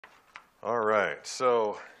All right,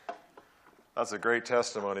 so that's a great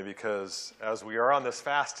testimony because as we are on this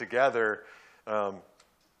fast together,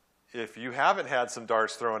 if you haven't had some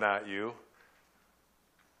darts thrown at you,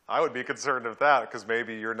 I would be concerned with that because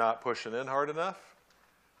maybe you're not pushing in hard enough.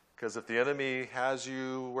 Because if the enemy has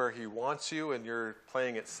you where he wants you and you're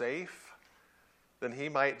playing it safe, then he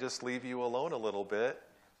might just leave you alone a little bit.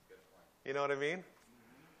 You know what I mean?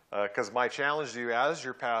 Because my challenge to you as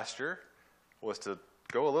your pastor was to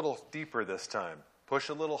go a little deeper this time. Push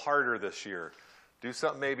a little harder this year. Do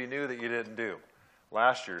something maybe new that you didn't do.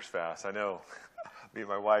 Last year's fast, I know me and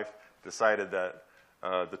my wife decided that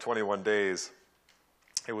the 21 days,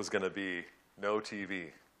 it was going to be no TV.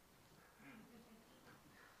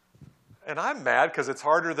 And I'm mad because it's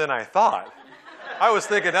harder than I thought. I was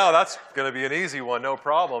thinking, oh, that's going to be an easy one, no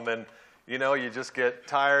problem. And, you know, you just get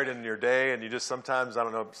tired in your day and you just sometimes, I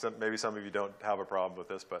don't know, maybe some of you don't have a problem with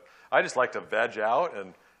this, but I just like to veg out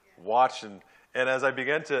and watch. And as I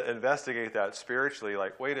began to investigate that spiritually,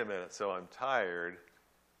 like, wait a minute, so I'm tired,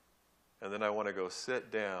 and then I want to go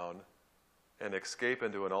sit down and escape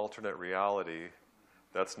into an alternate reality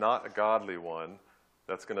that's not a godly one,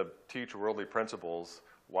 that's going to teach worldly principles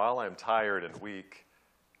while I'm tired and weak.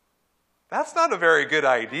 That's not a very good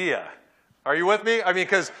idea. Are you with me? I mean,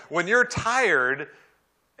 because when you're tired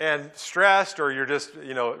and stressed or you're just,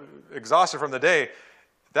 exhausted from the day,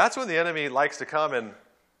 that's when the enemy likes to come and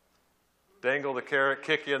dangle the carrot,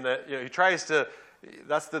 kick you in the, he tries to,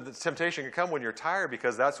 that's the temptation can come when you're tired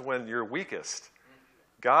because that's when you're weakest.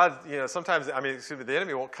 God, sometimes, the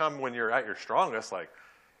enemy won't come when you're at your strongest, like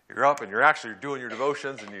you're up and you're actually doing your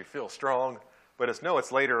devotions and you feel strong. But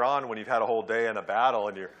it's later on when you've had a whole day in a battle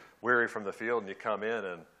and you're weary from the field and you come in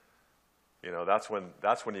and, that's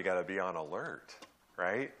when you got to be on alert,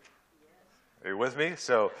 right? Yes. Are you with me?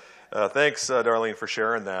 So thanks, Darlene, for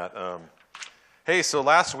sharing that. Hey, so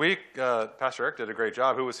last week, Pastor Eric did a great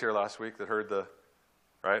job. Who was here last week that heard the,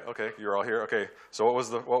 right? Okay, you're all here. Okay, so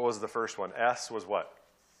what was the first one? S was what?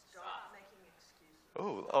 Stop making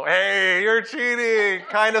excuses. Oh, hey, you're cheating.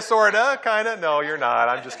 Kind of, sort of, kind of. No, you're not.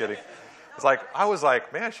 I'm just kidding. It's like, I was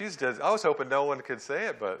like, man, I was hoping no one could say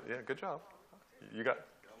it, but yeah, good job. You got,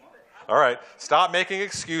 all right. Stop making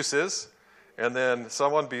excuses. And then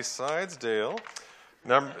someone besides Dale.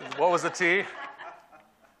 What was the T?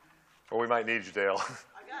 Or we might need you, Dale.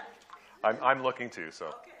 I got it. I'm looking too, so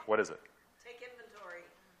Okay. What is it? Take inventory.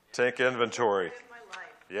 Take inventory. Live my life.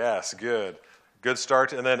 Yes, good. Good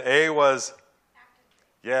start. And then A was,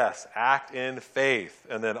 yes, act in faith.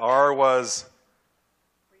 And then R was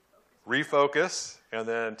refocus. And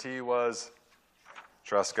then T was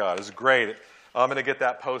trust God. It was great. I'm going to get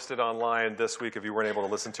that posted online this week. If you weren't able to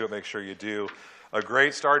listen to it, make sure you do. A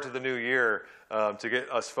great start to the new year to get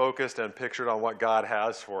us focused and pictured on what God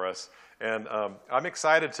has for us. And I'm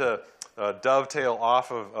excited to dovetail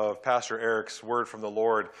off of Pastor Eric's word from the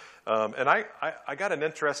Lord. And I got an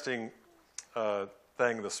interesting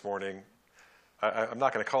thing this morning. I'm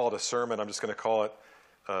not going to call it a sermon. I'm just going to call it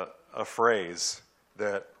a phrase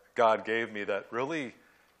that God gave me that really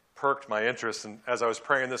perked my interest. And as I was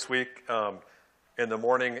praying this week in the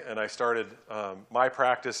morning, and I started, my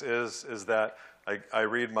practice is that I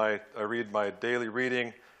read my daily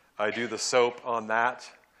reading. I do the soap on that,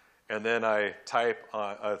 and then I type.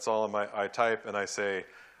 It's all in I type, and I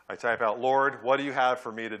type out, Lord, what do you have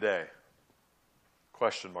for me today? ?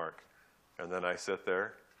 And then I sit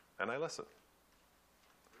there and I listen.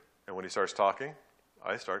 And when he starts talking,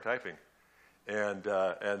 I start typing. And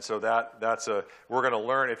so we're going to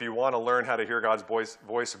learn. If you want to learn how to hear God's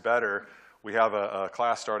voice better, we have a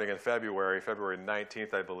class starting in February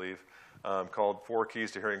 19th, I believe, called 4 Keys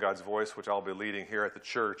to Hearing God's Voice, which I'll be leading here at the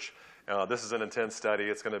church. This is an intense study.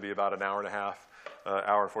 It's going to be about an hour and a half,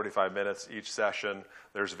 hour and 45 minutes each session.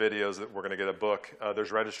 There's videos that we're going to get a book.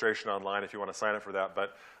 There's registration online if you want to sign up for that.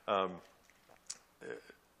 But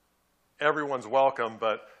everyone's welcome,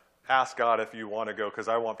 but ask God if you want to go, because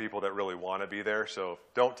I want people that really want to be there. So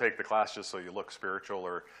don't take the class just so you look spiritual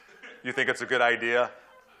or you think it's a good idea.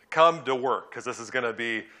 Come to work, because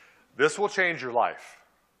this will change your life.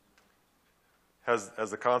 Has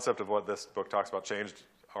the concept of what this book talks about changed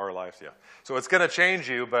our lives? Yeah. So it's going to change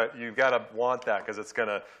you, but you've got to want that, because it's going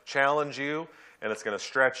to challenge you and it's going to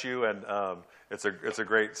stretch you, and it's a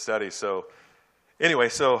great study. So anyway,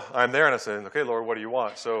 so I'm there and I'm saying, okay, Lord, what do you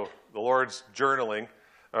want? So the Lord's journaling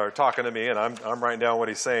or talking to me, and I'm writing down what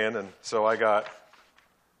he's saying, and so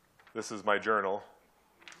this is my journal.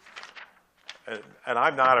 And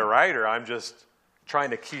I'm not a writer. I'm just trying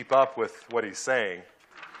to keep up with what he's saying.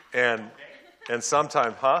 And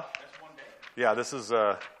sometime, huh? That's one day. Yeah, this is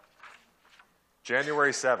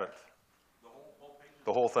January 7th. The whole page?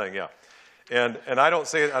 The whole thing, yeah. And I don't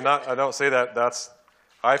say I don't say that that's.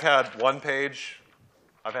 I've had one page.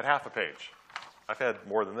 I've had half a page. I've had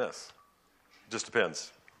more than this. Just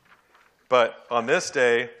depends. But on this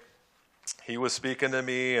day, he was speaking to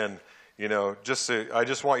me, and I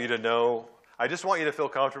just want you to know. I just want you to feel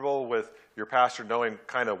comfortable with your pastor knowing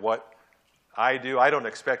kind of what I do. I don't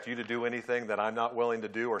expect you to do anything that I'm not willing to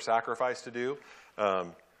do or sacrifice to do.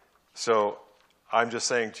 So I'm just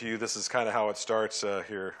saying to you, this is kind of how it starts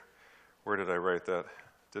here. Where did I write that?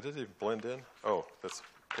 Did it even blend in? Oh, that's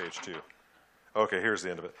page 2. Okay, here's the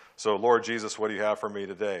end of it. So, Lord Jesus, what do you have for me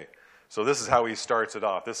today? So this is how he starts it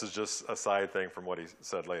off. This is just a side thing from what he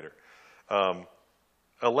said later.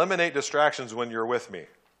 Eliminate distractions when you're with me.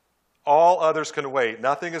 All others can wait.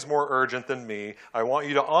 Nothing is more urgent than me. I want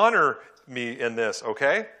you to honor me in this,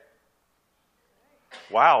 okay?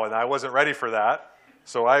 Wow, and I wasn't ready for that.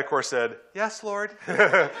 So I, of course, said, yes, Lord.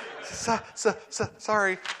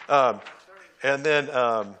 Sorry. And then,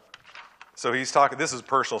 so he's talking, this is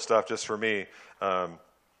personal stuff just for me. I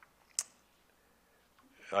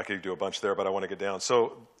could do a bunch there, but I want to get down.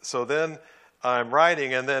 So then I'm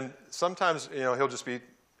writing, and then sometimes,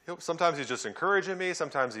 sometimes he's just encouraging me,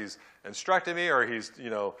 sometimes he's instructing me, or he's,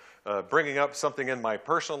 bringing up something in my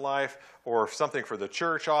personal life, or something for the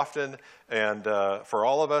church often, and for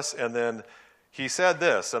all of us. And then he said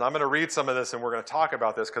this, and I'm going to read some of this, and we're going to talk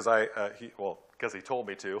about this because because he told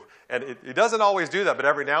me to. And he doesn't always do that, but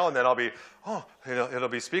every now and then I'll be, it'll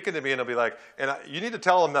be speaking to me, and it'll be like, you need to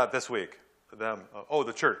tell him that this week. Them. Oh,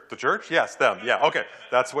 the church. The church? Yes, them. Yeah, okay.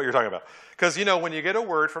 That's what you're talking about. Because, when you get a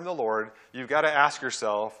word from the Lord, you've got to ask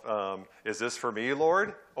yourself, is this for me,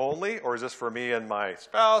 Lord, only? Or is this for me and my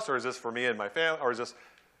spouse? Or is this for me and my family? Or is this,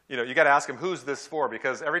 you got to ask him, who's this for?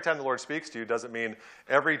 Because every time the Lord speaks to you doesn't mean,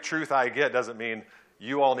 every truth I get doesn't mean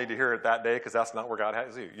you all need to hear it that day, because that's not where God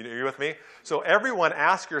has you. You with me? So everyone,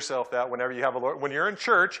 ask yourself that whenever you have a Lord. When you're in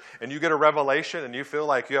church and you get a revelation and you feel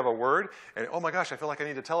like you have a word, and oh my gosh, I feel like I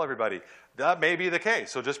need to tell everybody. That may be the case.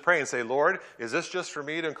 So just pray and say, Lord, is this just for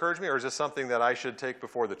me to encourage me, or is this something that I should take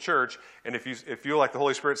before the church? And if you feel like the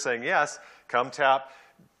Holy Spirit's saying yes, come tap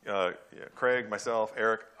Craig, myself,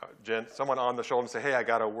 Eric, Jen, someone on the shoulder and say, hey, I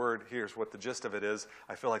got a word. Here's what the gist of it is.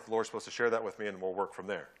 I feel like the Lord's supposed to share that with me, and we'll work from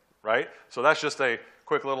there. Right? So that's just a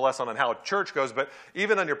quick little lesson on how church goes. But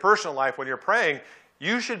even in your personal life, when you're praying,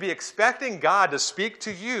 you should be expecting God to speak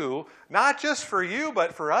to you, not just for you,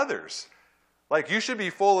 but for others. Like, you should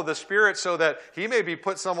be full of the Spirit so that he maybe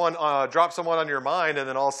drop someone on your mind, and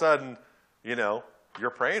then all of a sudden,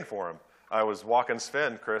 you're praying for him. I was walking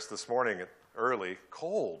Sven, Chris, this morning, early,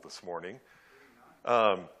 cold this morning.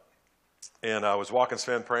 And I was walking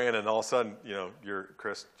Sven praying, and all of a sudden, you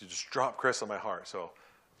just dropped Chris on my heart. So,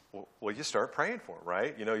 well, you start praying for him,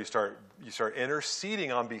 right? You start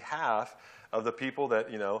interceding on behalf of the people that,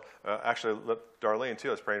 actually, Darlene, too,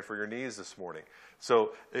 I was praying for your knees this morning.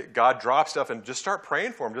 So God drops stuff, and just start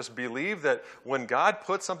praying for him. Just believe that when God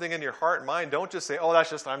puts something in your heart and mind, don't just say, oh,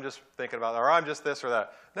 I'm just thinking about that, or I'm just this or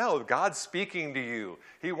that. No, God's speaking to you.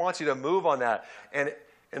 He wants you to move on that. And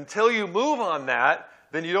until you move on that,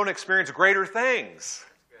 then you don't experience greater things.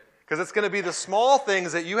 Because it's going to be the small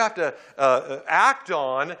things that you have to act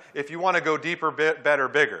on if you want to go deeper, better,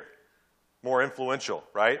 bigger, more influential,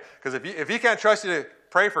 right? Because if he can't trust you to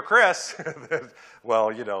pray for Chris, then,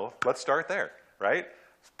 well, let's start there, right?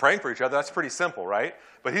 Praying for each other, that's pretty simple, right?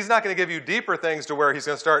 But he's not going to give you deeper things to where he's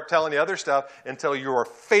going to start telling you other stuff until you are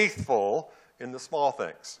faithful in the small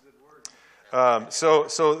things. So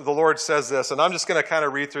the Lord says this, and I'm just going to kind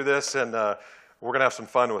of read through this, and we're going to have some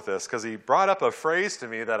fun with this, because he brought up a phrase to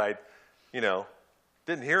me that I,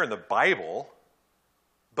 didn't hear in the Bible,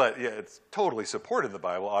 but yeah, it's totally supported in the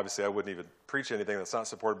Bible. Obviously, I wouldn't even preach anything that's not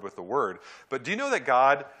supported with the Word. But do you know that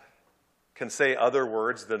God can say other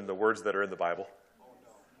words than the words that are in the Bible?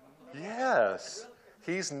 Yes.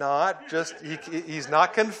 He's not he's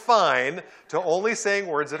not confined to only saying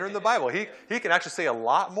words that are in the Bible. He can actually say a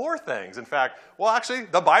lot more things. In fact,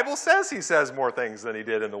 the Bible says he says more things than he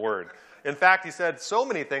did in the Word. In fact, he said so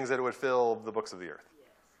many things that it would fill the books of the earth.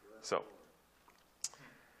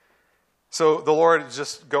 So the Lord is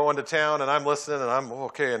just going to town, and I'm listening, and I'm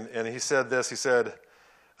okay. And he said this. He said,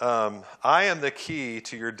 I am the key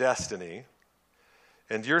to your destiny,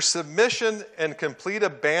 and your submission and complete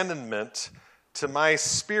abandonment to my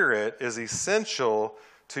Spirit is essential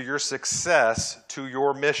to your success, to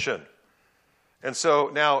your mission. And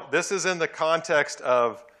so now this is in the context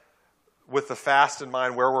of, with the fast in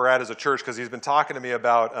mind, where we're at as a church, because he's been talking to me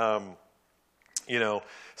about,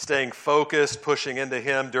 staying focused, pushing into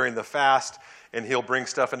him during the fast, and he'll bring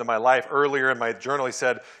stuff into my life. Earlier in my journal, he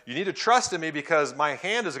said, you need to trust in me because my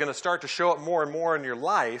hand is going to start to show up more and more in your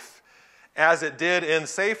life, as it did in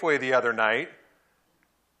Safeway the other night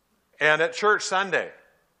and at church Sunday.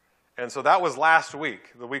 And so that was last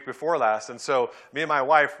week, the week before last. And so me and my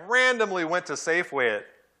wife randomly went to Safeway at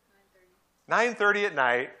 9:30 at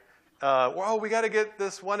night. Well, we got to get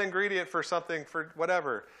this one ingredient for something, for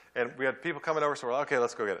whatever. And we had people coming over, so we're like, okay,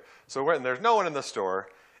 let's go get it. So we went, and there's no one in the store.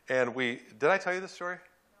 And did I tell you this story?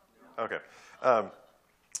 Okay.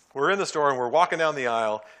 We're in the store, and we're walking down the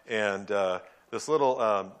aisle, and this little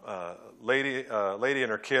lady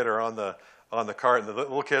and her kid are on the cart, and the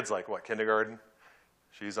little kid's like, what, kindergarten?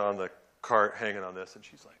 She's on the cart hanging on this, and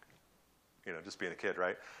she's like, just being a kid,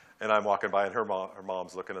 right? And I'm walking by, and her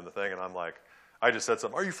mom's looking in the thing, and I'm like, I just said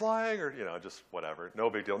something, are you flying? Or, just whatever. No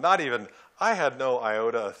big deal. I had no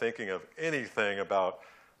iota of thinking of anything about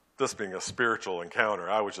this being a spiritual encounter.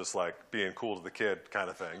 I was just like being cool to the kid kind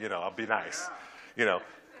of thing. I'll be nice,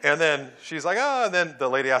 And then she's like, and then the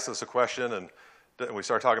lady asked us a question, and we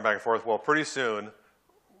started talking back and forth. Well, pretty soon,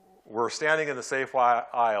 we're standing in the Safeway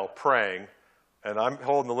aisle praying, and I'm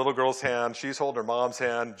holding the little girl's hand. She's holding her mom's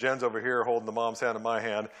hand. Jen's over here holding the mom's hand in my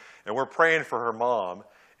hand. And we're praying for her mom.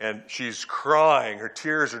 And she's crying. Her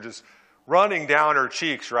tears are just running down her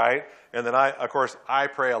cheeks, right? And then I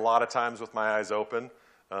pray a lot of times with my eyes open.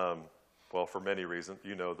 Well, for many reasons.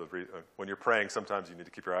 When you're praying, sometimes you need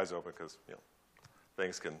to keep your eyes open because,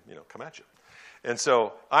 things can, come at you. And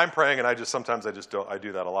so I'm praying, and I do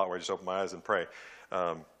that a lot where I just open my eyes and pray.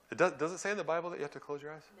 Does it say in the Bible that you have to close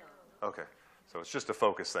your eyes? No. Okay. So it's just a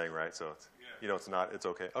focus thing, right? So it's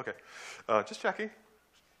okay. Okay. Just checking.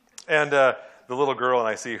 And the little girl, and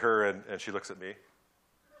I see her, and she looks at me. And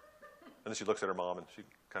then she looks at her mom, and she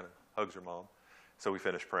kind of hugs her mom. So we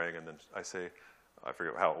finish praying, and then I say, I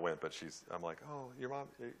forget how it went, but I'm like, oh, your mom,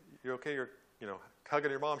 you okay? You're,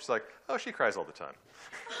 hugging your mom? She's like, oh, she cries all the time.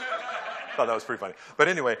 Thought that was pretty funny. But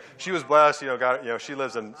anyway, she was blessed. She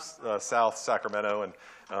lives in South Sacramento, and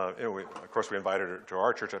of course we invited her to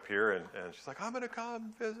our church up here, and she's like, I'm going to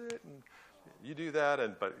come visit, and you do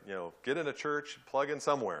that, but get in a church, plug in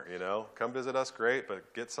somewhere. Come visit us, great,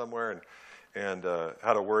 but get somewhere, and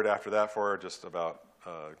had a word after that for her, just about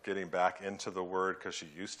getting back into the Word because she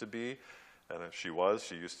used to be. And she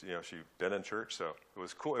used to, she'd been in church, so it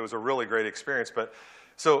was cool. It was a really great experience. But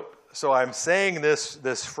so I'm saying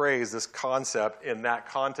this phrase, this concept, in that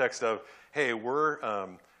context of, hey, we're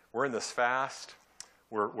in this fast.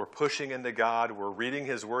 We're pushing into God. We're reading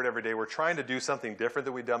His Word every day. We're trying to do something different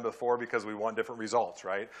than we've done before because we want different results,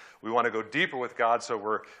 right? We want to go deeper with God, so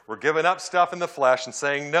we're giving up stuff in the flesh and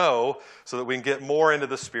saying no, so that we can get more into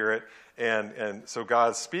the Spirit. And so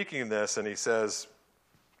God's speaking this, and He says,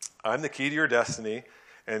 I'm the key to your destiny,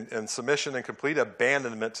 and submission and complete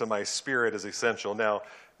abandonment to my Spirit is essential. Now,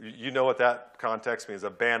 you know what that context means,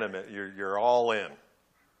 abandonment. You're all in.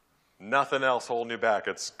 Nothing else holding you back.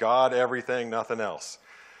 It's God, everything, nothing else.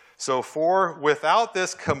 So without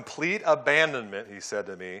this complete abandonment, He said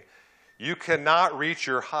to me, you cannot reach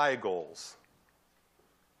your high goals.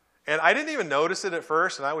 And I didn't even notice it at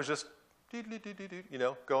first, and I was just,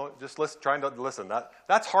 going, just trying to listen.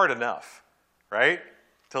 That's hard enough, right?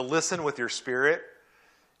 To listen with your spirit.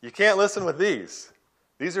 You can't listen with these.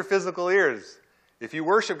 These are physical ears. If you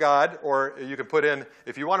worship God, or you can put in,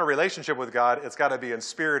 if you want a relationship with God, it's got to be in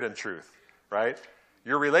spirit and truth, right?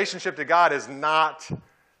 Your relationship to God is not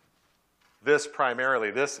this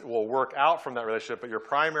primarily. This will work out from that relationship, but your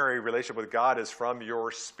primary relationship with God is from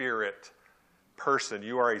your spirit person.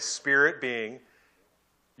 You are a spirit being.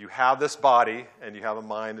 You have this body, and you have a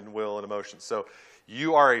mind and will and emotions. So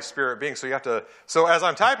you are a spirit being. So as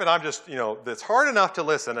I'm typing, I'm just, it's hard enough to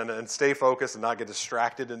listen and stay focused and not get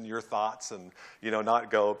distracted in your thoughts and, not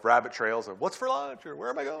go rabbit trails of what's for lunch or where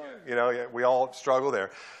am I going? We all struggle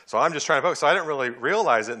there. So I'm just trying to focus. So I didn't really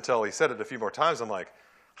realize it until he said it a few more times. I'm like,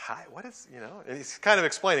 hi, what is, and he's kind of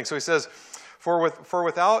explaining. So he says, for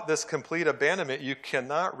without this complete abandonment, you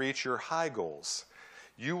cannot reach your high goals.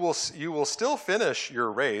 You will still finish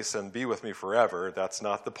your race and be with me forever. That's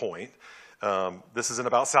not the point. This isn't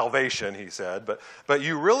about salvation, he said, but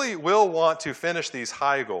you really will want to finish these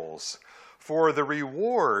high goals, for the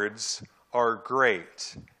rewards are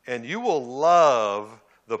great, and you will love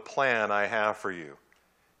the plan I have for you.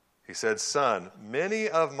 He said, son, many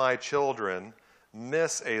of my children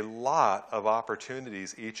miss a lot of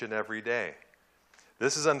opportunities each and every day.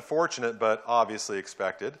 This is unfortunate, but obviously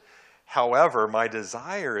expected. However, my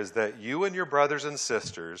desire is that you and your brothers and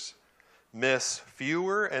sisters miss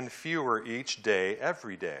fewer and fewer each day,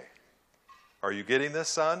 every day. Are you getting this,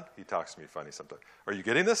 son? He talks to me funny sometimes. Are you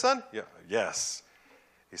getting this, son? Yeah. Yes.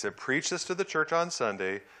 He said, preach this to the church on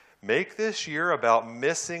Sunday. Make this year about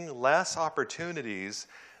missing less opportunities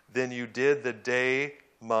than you did the day,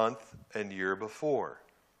 month, and year before.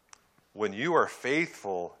 When you are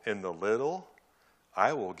faithful in the little,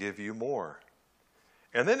 I will give you more.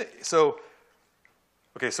 And then, so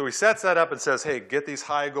he sets that up and says, hey, get these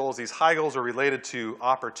high goals. These high goals are related to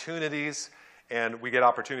opportunities, and we get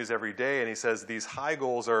opportunities every day. And he says these high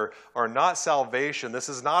goals are not salvation. This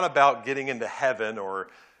is not about getting into heaven or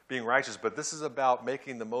being righteous, but this is about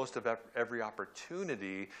making the most of every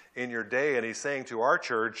opportunity in your day. And he's saying to our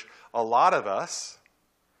church, a lot of us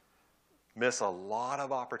miss a lot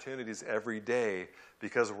of opportunities every day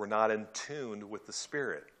because we're not in tune with the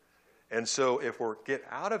Spirit. And so if we get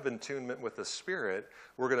out of attunement with the Spirit,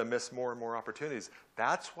 we're going to miss more and more opportunities.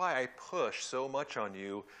 That's why I push so much on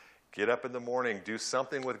you. Get up in the morning, do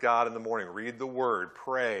something with God in the morning, read the Word,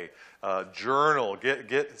 pray, journal,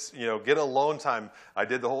 get alone time. I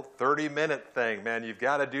did the whole 30-minute thing. Man, you've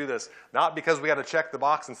got to do this. Not because we got to check the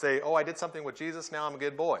box and say, oh, I did something with Jesus, now I'm a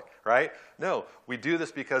good boy, right? No, we do this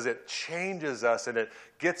because it changes us and it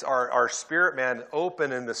gets our spirit man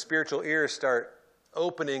open and the spiritual ears start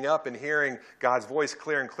opening up and hearing God's voice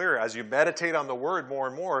clearer and clearer. As you meditate on the Word more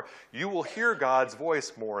and more, you will hear God's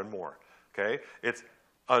voice more and more, okay? It's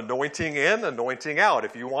anointing in, anointing out.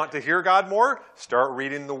 If you want to hear God more, start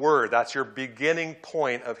reading the Word. That's your beginning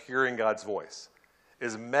point of hearing God's voice,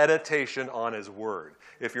 is meditation on His Word.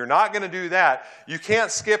 If you're not going to do that, you can't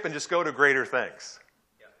skip and just go to greater things.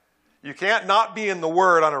 You can't not be in the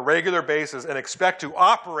Word on a regular basis and expect to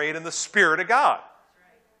operate in the Spirit of God.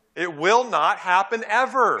 It will not happen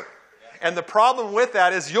ever. And the problem with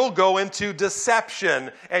that is you'll go into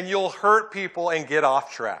deception and you'll hurt people and get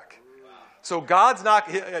off track. So God's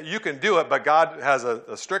not, you can do it, but God has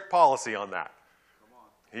a strict policy on that.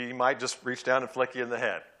 He might just reach down and flick you in the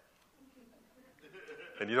head.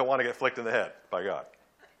 And you don't want to get flicked in the head by God.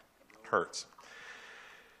 It hurts.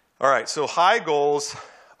 All right, so high goals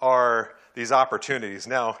are these opportunities.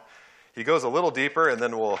 Now, he goes a little deeper, and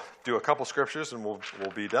then we'll do a couple scriptures, and we'll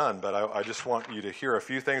be done. But I just want you to hear a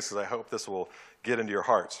few things, because I hope this will get into your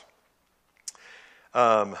hearts.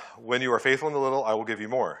 When you are faithful in the little, I will give you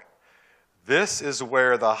more. This is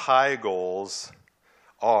where the high goals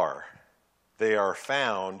are. They are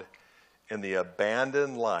found in the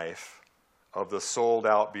abandoned life of the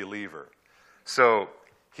sold-out believer. So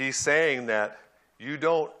he's saying that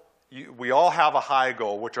we all have a high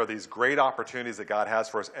goal, which are these great opportunities that God has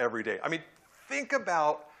for us every day. I mean, think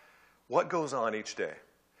about what goes on each day.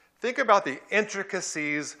 Think about the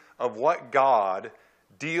intricacies of what God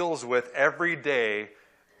deals with every day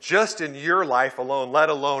just in your life alone, let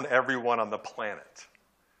alone everyone on the planet,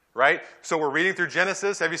 right? So we're reading through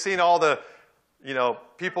Genesis. Have you seen all the,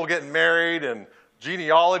 people getting married and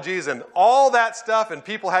genealogies and all that stuff? And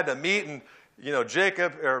people had to meet, and,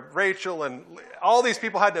 Jacob or Rachel and all these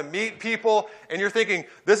people had to meet people. And you're thinking,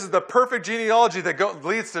 this is the perfect genealogy that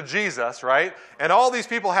leads to Jesus, right? And all these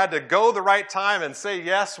people had to go the right time and say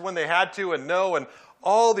yes when they had to and no, and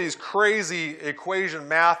all these crazy equation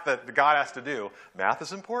math that God has to do. Math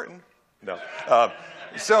is important. No.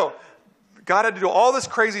 So God had to do all this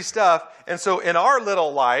crazy stuff. And so in our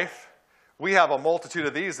little life, we have a multitude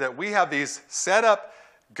of these, that we have these set up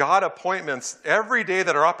God appointments every day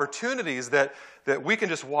that are opportunities that we can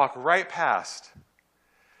just walk right past.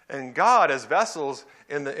 And God, as vessels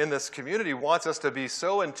in this community, wants us to be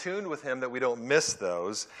so in tune with Him that we don't miss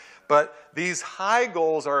those. But these high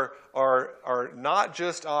goals are not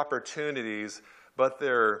just opportunities, but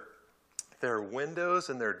they're windows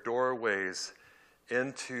and they're doorways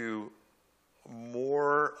into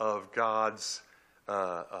more of God's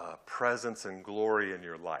presence and glory in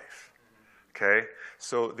your life. Okay?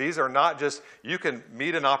 So these are not just, you can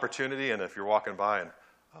meet an opportunity, and if you're walking by and,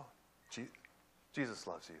 oh, Jesus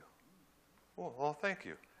loves you. Well, thank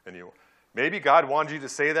you. And maybe God wanted you to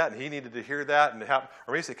say that, and He needed to hear that. Or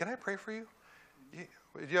maybe you say, can I pray for you?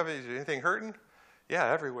 Do you have anything hurting?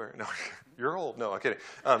 Yeah, everywhere. No, you're old. No, I'm kidding.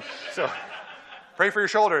 So pray for your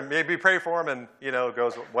shoulder, and maybe pray for him, and, it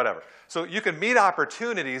goes whatever. So you can meet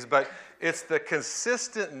opportunities, but it's the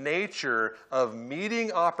consistent nature of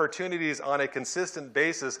meeting opportunities on a consistent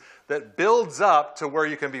basis that builds up to where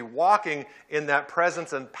you can be walking in that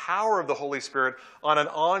presence and power of the Holy Spirit on an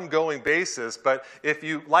ongoing basis. But if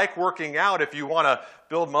you like working out, if you want to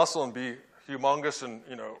build muscle and be humongous and,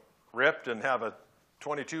 ripped and have a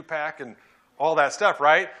 22-pack and all that stuff,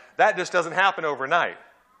 right? That just doesn't happen overnight.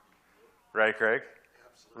 Right, Craig?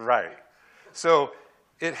 Absolutely. Right. So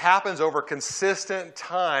it happens over consistent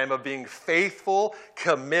time of being faithful,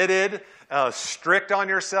 committed, strict on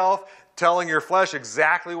yourself, telling your flesh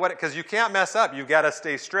exactly because you can't mess up. You've got to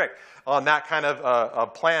stay strict on that kind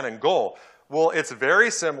of plan and goal. Well, it's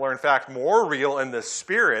very similar, in fact, more real in the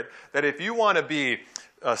spirit, that if you want to be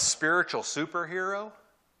a spiritual superhero,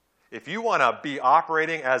 if you want to be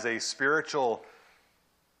operating as a spiritual,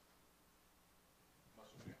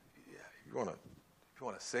 you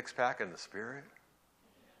want a six-pack in the Spirit,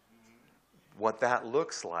 what that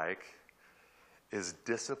looks like is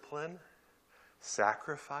discipline,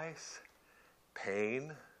 sacrifice,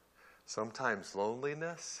 pain, sometimes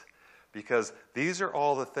loneliness, because these are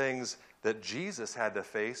all the things that Jesus had to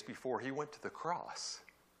face before he went to the cross.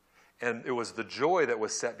 And it was the joy that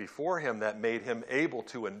was set before him that made him able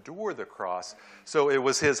to endure the cross. So it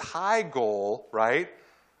was his high goal, right,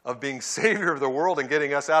 of being Savior of the world and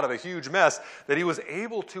getting us out of a huge mess, that he was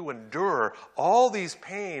able to endure all these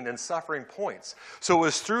pain and suffering points. So it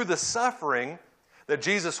was through the suffering that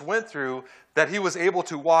Jesus went through that he was able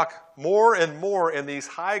to walk more and more in these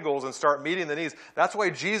high goals and start meeting the needs. That's why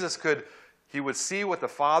Jesus he would see what the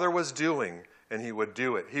Father was doing, and he would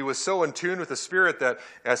do it. He was so in tune with the Spirit that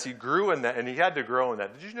as he grew in that, and he had to grow in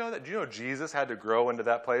that. Did you know that? Did you know Jesus had to grow into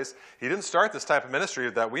that place? He didn't start this type of ministry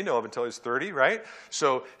that we know of until he was 30, right?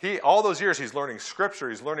 So all those years he's learning Scripture.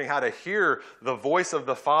 He's learning how to hear the voice of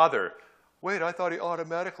the Father. Wait, I thought he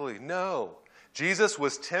automatically. No. Jesus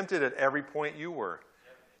was tempted at every point you were.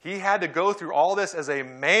 He had to go through all this as a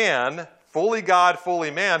man, fully God, fully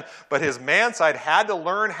man, but his man side had to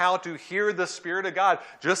learn how to hear the Spirit of God,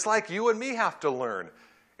 just like you and me have to learn.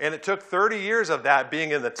 And it took 30 years of that,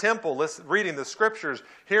 being in the temple, reading the Scriptures,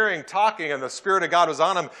 hearing, talking, and the Spirit of God was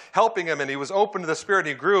on him, helping him, and he was open to the Spirit,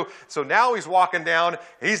 and he grew. So now he's walking down.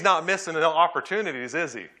 He's not missing no opportunities,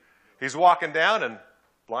 is he? He's walking down, and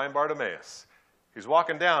blind Bartimaeus. He's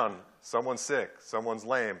walking down. Someone's sick. Someone's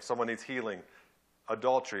lame. Someone needs healing.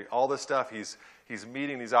 Adultery. All this stuff. He's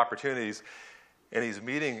meeting these opportunities, and he's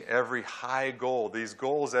meeting every high goal. These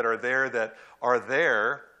goals that are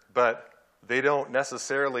there, but they don't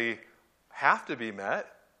necessarily have to be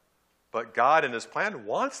met. But God in his plan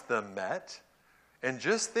wants them met. And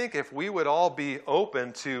just think if we would all be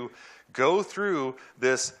open to go through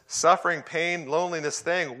this suffering, pain, loneliness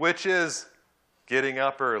thing, which is getting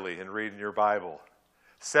up early and reading your Bible.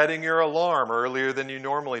 Setting your alarm earlier than you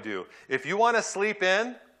normally do. If you want to sleep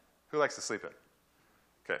in, who likes to sleep in?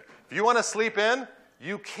 Okay. If you want to sleep in,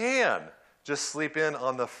 you can. Just sleep in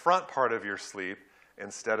on the front part of your sleep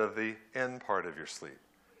instead of the end part of your sleep.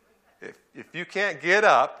 If you can't get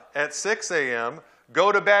up at 6 a.m.,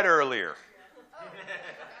 go to bed earlier.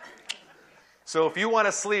 So if you want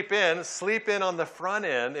to sleep in on the front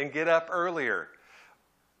end and get up earlier.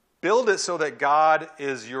 Build it so that God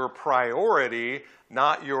is your priority,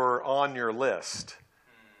 not on your list.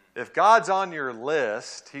 If God's on your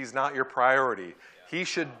list, he's not your priority. He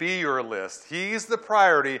should be your list. He's the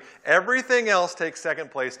priority. Everything else takes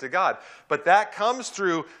second place to God. But that comes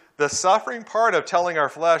through the suffering part of telling our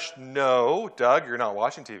flesh, no, Doug, you're not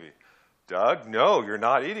watching TV. Doug, no, you're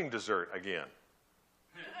not eating dessert again.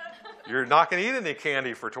 You're not going to eat any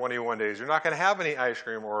candy for 21 days. You're not going to have any ice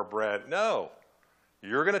cream or bread. No.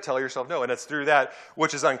 You're going to tell yourself no. And it's through that,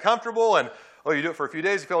 which is uncomfortable. And, you do it for a few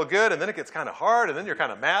days, you feel good. And then it gets kind of hard. And then you're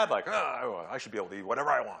kind of mad, like, I should be able to eat whatever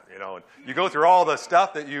I want. And you go through all the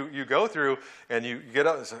stuff that you go through. And you get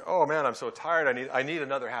up and say, oh, man, I'm so tired. I need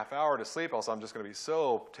another half hour to sleep. Else I'm just going to be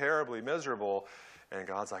so terribly miserable. And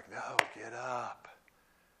God's like, no, get up.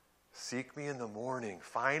 Seek me in the morning.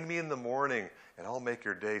 Find me in the morning, and I'll make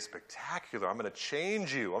your day spectacular. I'm going to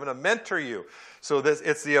change you. I'm going to mentor you. So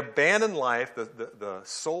it's the abandoned life, the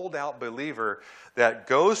sold-out believer that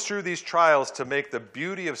goes through these trials to make the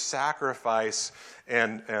beauty of sacrifice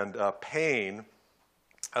and pain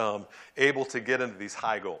able to get into these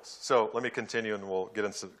high goals. So let me continue, and we'll get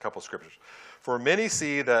into a couple scriptures. For many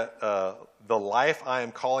see that the life I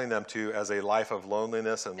am calling them to as a life of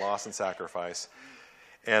loneliness and loss and sacrifice.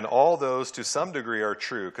 And all those, to some degree, are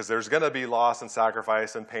true, because there's going to be loss and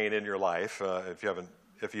sacrifice and pain in your life. If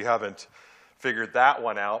you haven't figured that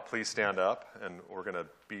one out, please stand up, and we're going to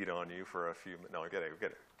beat on you for a few minutes. No, get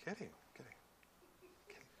it.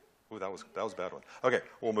 Ooh, that was a bad one. Okay,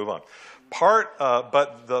 we'll move on.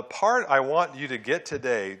 But the part I want you to get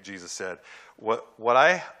today, Jesus said, what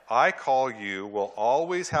I call you will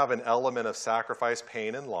always have an element of sacrifice,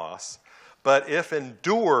 pain, and loss. But if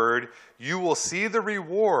endured, you will see the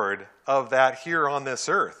reward of that here on this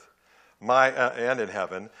earth and in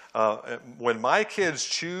heaven. When my kids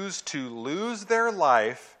choose to lose their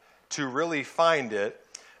life to really find it,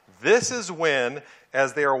 this is when,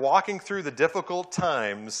 as they are walking through the difficult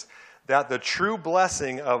times, that the true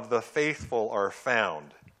blessing of the faithful are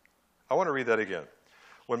found. I want to read that again.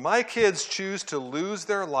 When my kids choose to lose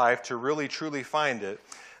their life to really truly find it,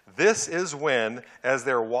 This is when, as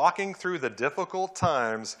they're walking through the difficult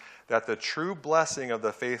times, that the true blessing of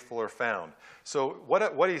the faithful are found. So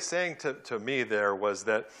what he's saying to me there was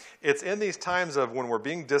that it's in these times of when we're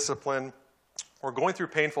being disciplined, we're going through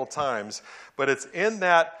painful times, but it's in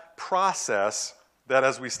that process that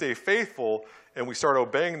as we stay faithful and we start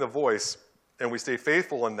obeying the voice and we stay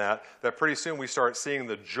faithful in that pretty soon we start seeing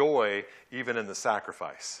the joy even in the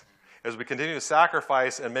sacrifice. As we continue to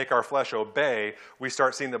sacrifice and make our flesh obey, we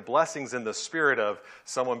start seeing the blessings in the spirit of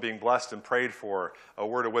someone being blessed and prayed for, a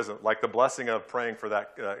word of wisdom. Like the blessing of praying for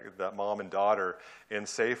that mom and daughter in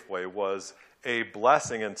Safeway was a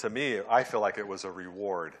blessing, and to me, I feel like it was a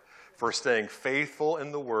reward for staying faithful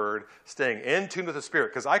in the Word, staying in tune with the Spirit.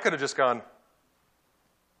 Because I could have just gone,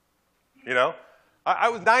 I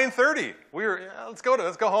was 9:30. We were, let's go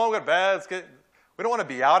home, go to bed. We don't want to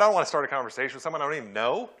be out. I don't want to start a conversation with someone I don't even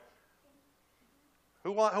know.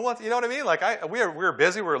 Who wants? You know what I mean? Like we were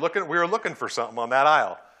busy. We were looking for something on that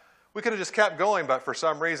aisle. We could have just kept going, but for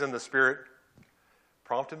some reason the Spirit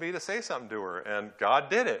prompted me to say something to her, and God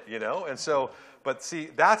did it. And so, but see,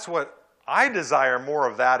 that's what I desire more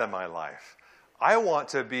of that in my life. I want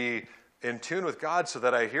to be in tune with God so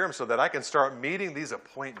that I hear Him, so that I can start meeting these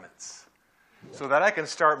appointments, so that I can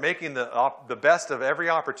start making the best of every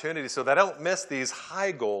opportunity, so that I don't miss these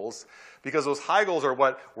high goals. Because those high goals are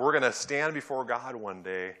what we're going to stand before God one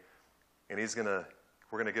day, and we're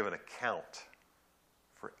going to give an account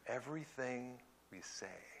for everything we say.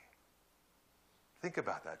 Think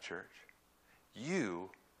about that, church.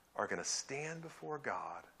 You are going to stand before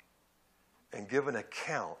God and give an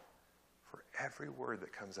account for every word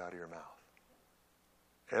that comes out of your mouth.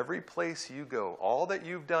 Every place you go, all that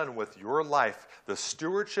you've done with your life, the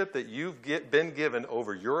stewardship that you've been given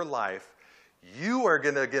over your life, you are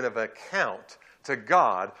going to give an account to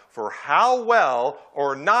God for how well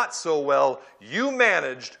or not so well you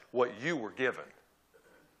managed what you were given.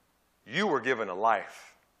 You were given a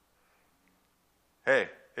life. Hey,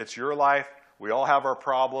 it's your life. We all have our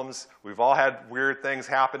problems. We've all had weird things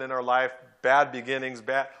happen in our life, bad beginnings,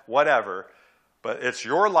 bad whatever. But it's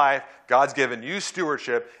your life. God's given you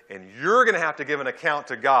stewardship, and you're going to have to give an account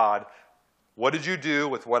to God. What did you do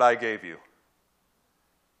with what I gave you?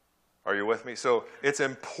 Are you with me? So it's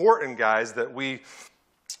important, guys, that we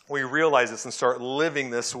realize this and start living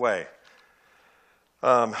this way.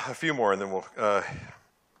 A few more, and then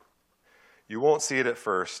you won't see it at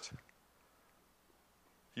first.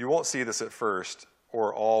 You won't see this at first,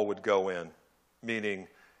 or all would go in. Meaning,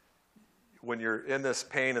 when you're in this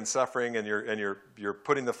pain and suffering, and you're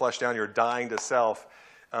putting the flesh down, you're dying to self.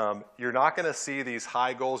 You're not going to see these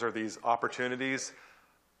high goals or these opportunities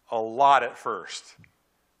a lot at first.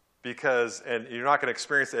 And you're not going to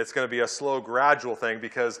experience it. It's going to be a slow, gradual thing,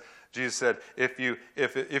 because Jesus said, if you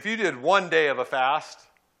did one day of a fast,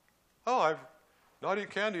 I've not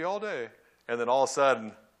eat candy all day, and then all of a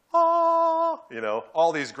sudden,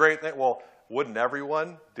 all these great things. Well, wouldn't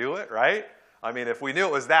everyone do it, right? I mean, if we knew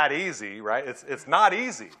it was that easy, right? It's not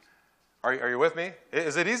easy. Are you with me?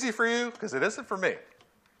 Is it easy for you? Because it isn't for me.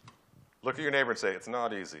 Look at your neighbor and say, it's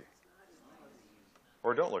not easy.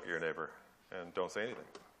 Or don't look at your neighbor and don't say anything.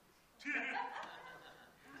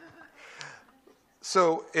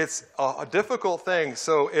 So it's a difficult thing.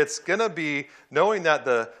 So it's going to be knowing that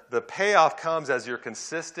the payoff comes as you're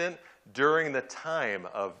consistent during the time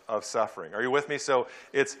of suffering. Are you with me? So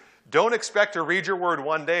don't expect to read your word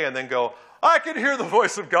one day and then go, I can hear the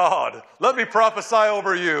voice of God. Let me prophesy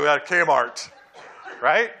over you at Kmart.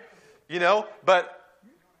 Right? But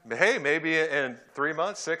hey, maybe in 3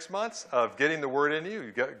 months, 6 months of getting the word in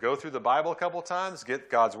you go through the Bible a couple times, get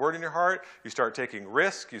God's word in your heart, you start taking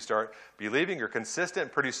risks, you start believing, you're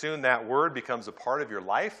consistent, pretty soon that word becomes a part of your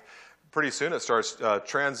life. Pretty soon it starts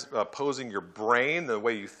transposing your brain, the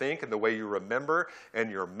way you think and the way you remember, and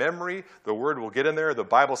your memory. The word will get in there. The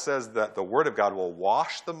Bible says that the word of God will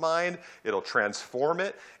wash the mind, it'll transform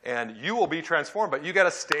it, and you will be transformed, but you got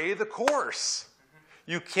to stay the course.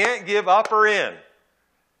 You can't give up or in.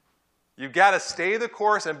 You've got to stay the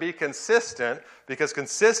course and be consistent, because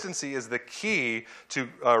consistency is the key to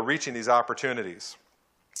reaching these opportunities.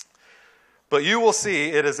 But you will see,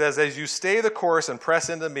 it is as you stay the course and press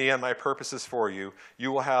into me and my purposes for you,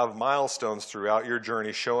 you will have milestones throughout your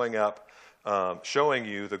journey showing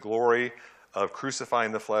you the glory of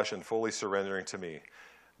crucifying the flesh and fully surrendering to me.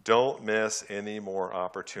 Don't miss any more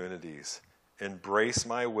opportunities. Embrace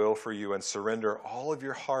my will for you and surrender all of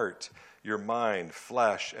your heart, your mind,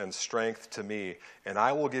 flesh, and strength to me, and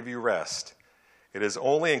I will give you rest. It is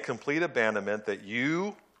only in complete abandonment that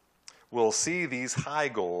you will see these high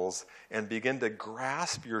goals and begin to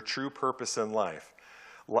grasp your true purpose in life.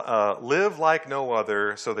 Live like no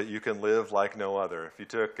other so that you can live like no other. If you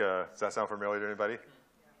took, does that sound familiar to anybody?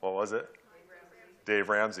 What was it? Dave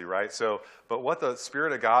Ramsey, right? So, but what the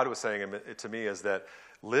Spirit of God was saying to me is that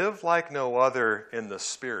live like no other in the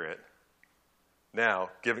Spirit. Now,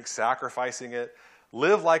 sacrificing it,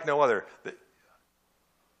 live like no other.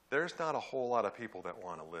 There's not a whole lot of people that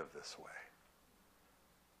want to live this way.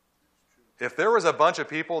 If there was a bunch of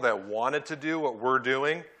people that wanted to do what we're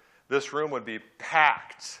doing, this room would be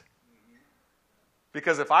packed.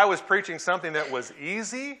 Because if I was preaching something that was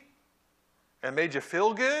easy and made you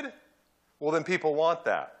feel good, well, then people want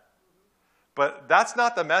that. But that's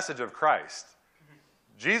not the message of Christ.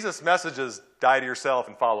 Jesus' message is die to yourself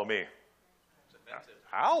and follow me.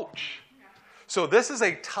 Ouch. So this is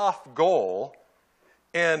a tough goal,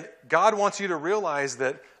 and God wants you to realize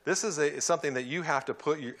that this is something that you have to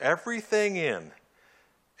put everything in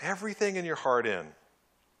your heart in.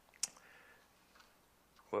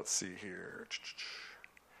 Let's see here.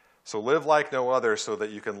 So live like no other so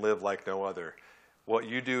that you can live like no other. What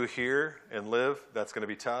you do here and live, that's going to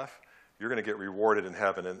be tough. You're going to get rewarded in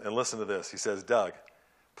heaven. And listen to this. He says, Doug,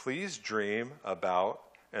 please dream about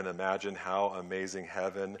and imagine how amazing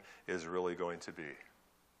heaven is really going to be.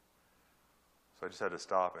 So I just had to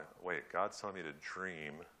stop and wait, God's telling me to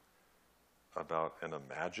dream about and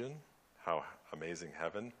imagine how amazing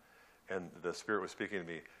heaven. And the Spirit was speaking to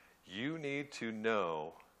me. You need to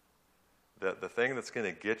know that the thing that's going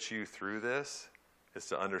to get you through this is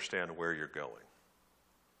to understand where you're going.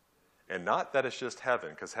 And not that it's just heaven,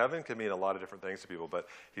 because heaven can mean a lot of different things to people. But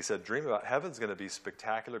he said, dream about heaven's going to be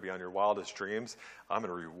spectacular beyond your wildest dreams. I'm going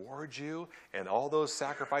to reward you. And all those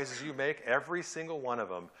sacrifices you make, every single one of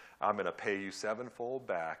them, I'm going to pay you sevenfold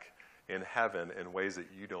back in heaven in ways that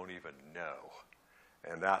you don't even know.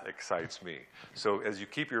 And that excites me. So as you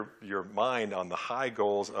keep your mind on the high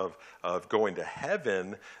goals of going to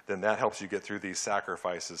heaven, then that helps you get through these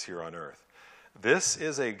sacrifices here on earth. This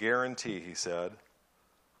is a guarantee, he said.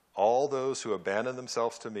 All those who abandon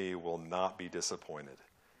themselves to me will not be disappointed.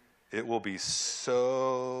 It will be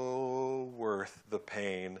so worth the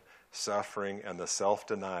pain, suffering, and the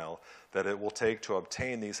self-denial that it will take to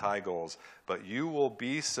obtain these high goals. But you will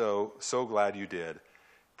be so glad you did.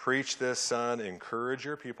 Preach this, son. Encourage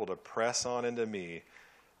your people to press on into me,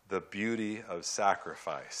 the beauty of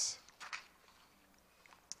sacrifice.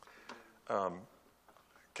 Can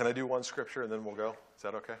I do one scripture and then we'll go? Is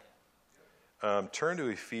that okay? Turn to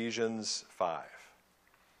Ephesians 5.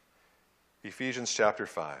 Ephesians chapter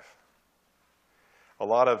 5. A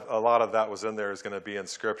lot of that was in there is going to be in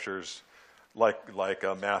scriptures like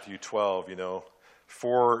Matthew 12, you know.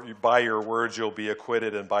 For by your words you'll be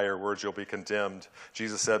acquitted, and by your words you'll be condemned.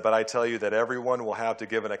 Jesus said, but I tell you that everyone will have to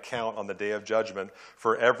give an account on the day of judgment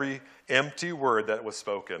for every empty word that was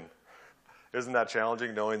spoken. Isn't that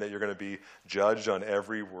challenging, knowing that you're going to be judged on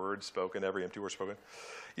every word spoken, every empty word spoken?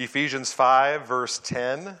 Ephesians 5, verse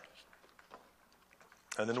 10.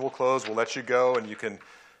 And then we'll close. We'll let you go, and you can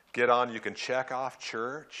get on. You can check off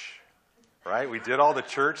church, right? We did all the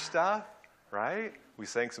church stuff, right? We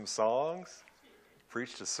sang some songs,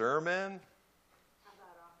 preached a sermon.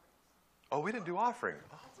 Oh, we didn't do offering.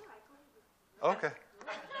 Oh. Okay.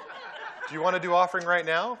 Do you want to do offering right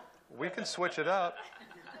now? We can switch it up.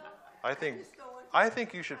 I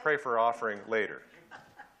think you should pray for offering later.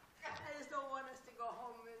 I just don't want us to go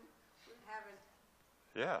home and haven't.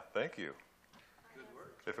 Yeah, thank you. Good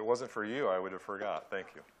work. If it wasn't for you, I would have forgot. Thank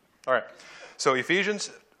you. All right. So Ephesians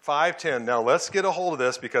 5:10. Now let's get a hold of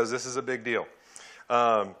this because this is a big deal.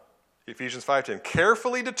 Ephesians 5:10.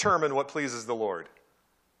 Carefully determine what pleases the Lord.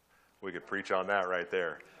 We could preach on that right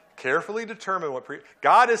there. Carefully determine what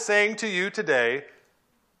God is saying to you today.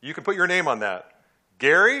 You can put your name on that.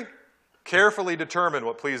 Gary, carefully determine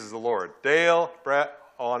what pleases the Lord. Dale, Brett,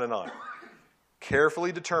 on and on.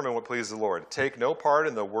 Carefully determine what pleases the Lord. Take no part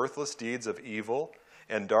in the worthless deeds of evil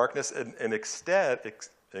and darkness, and instead,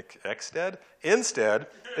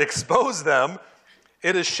 expose them.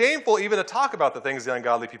 It is shameful even to talk about the things the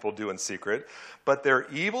ungodly people do in secret, but their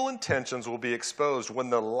evil intentions will be exposed when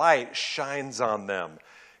the light shines on them.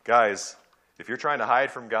 Guys, if you're trying to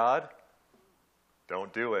hide from God,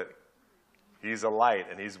 don't do it. He's a light,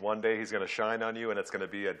 and one day he's going to shine on you, and it's going to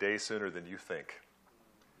be a day sooner than you think.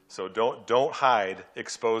 So don't hide,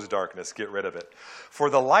 expose darkness, get rid of it. For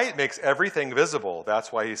the light makes everything visible.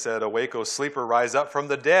 That's why he said, awake, O sleeper, rise up from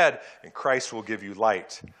the dead, and Christ will give you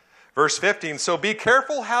light. Verse 15, so be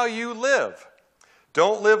careful how you live.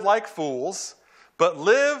 Don't live like fools, but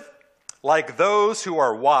live like those who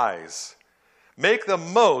are wise. Make the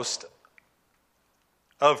most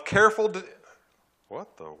of careful...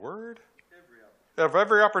 What the word? Of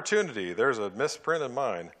every opportunity. There's a misprint in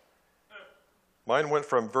mine. Mine went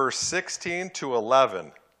from verse 16 to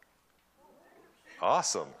 11.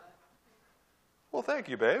 Awesome. Well, thank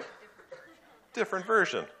you, babe. Different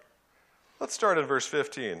version. Let's start in verse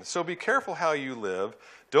 15. So be careful how you live.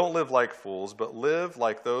 Don't live like fools, but live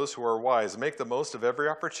like those who are wise. Make the most of every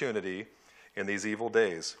opportunity in these evil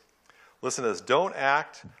days. Listen to this. Don't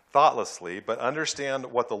act thoughtlessly, but understand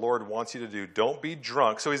what the Lord wants you to do. Don't be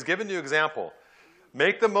drunk. So he's given you an example.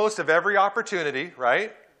 Make the most of every opportunity,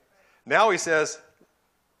 right? Now he says,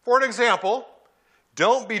 for an example,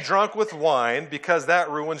 don't be drunk with wine because that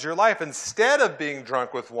ruins your life. Instead of being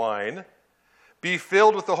drunk with wine, be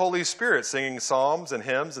filled with the Holy Spirit, singing psalms and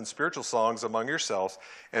hymns and spiritual songs among yourselves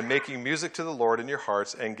and making music to the Lord in your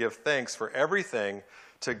hearts, and give thanks for everything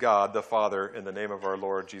to God the Father in the name of our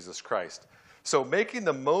Lord Jesus Christ. So making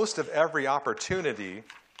the most of every opportunity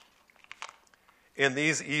in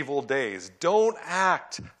these evil days. Don't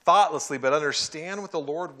act thoughtlessly, but understand what the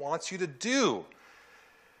Lord wants you to do.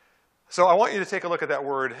 So I want you to take a look at that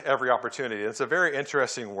word, every opportunity. It's a very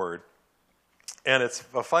interesting word. And it's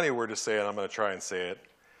a funny word to say, and I'm going to try and say it.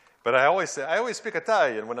 But I always speak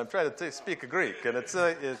Italian when I'm trying to speak Greek, and it's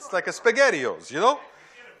like a spaghettios, you know?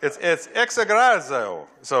 It's exagrazo.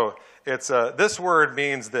 So it's this word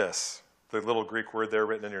means this. The little Greek word there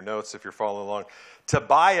written in your notes if you're following along. To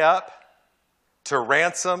buy up, to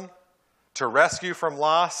ransom, to rescue from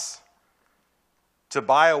loss, to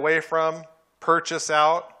buy away from, purchase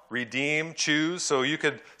out, redeem, choose. So you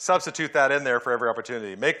could substitute that in there for every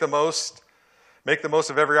opportunity. Make the most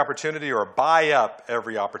of every opportunity, or buy up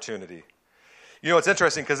every opportunity. You know, it's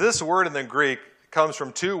interesting because this word in the Greek comes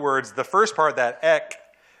from two words. The first part, that ek,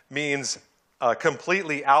 means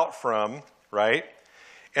completely out from, right?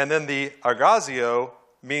 And then the agazio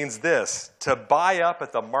means this, to buy up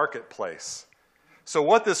at the marketplace. So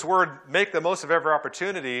what this word, make the most of every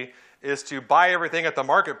opportunity, is to buy everything at the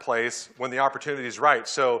marketplace when the opportunity is right.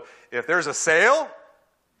 So if there's a sale,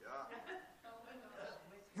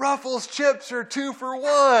 Ruffles chips are 2 for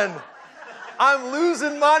 $1. I'm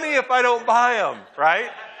losing money if I don't buy them, right?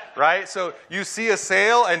 Right? So you see a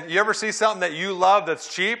sale, and you ever see something that you love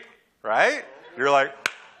that's cheap, right? You're like,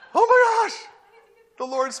 oh my gosh, the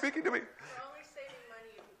Lord's speaking to me. You're only saving money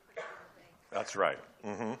if you put it in the bank. That's right.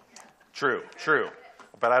 Mm-hmm. True.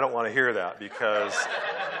 But I don't want to hear that because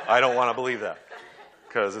I don't want to believe that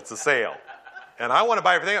because it's a sale. And I want to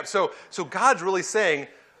buy everything up. So God's really saying,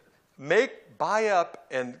 buy up,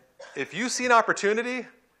 and if you see an opportunity,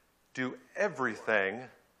 do everything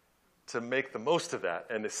to make the most of that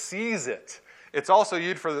and to seize it. It's also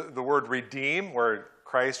used for the word redeem, where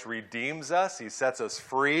Christ redeems us. He sets us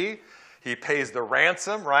free. He pays the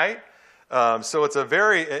ransom, right? So it's a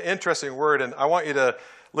very interesting word, and I want you to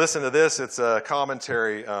listen to this. It's a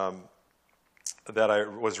commentary that I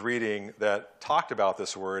was reading that talked about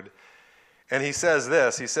this word. And he says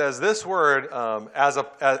this word,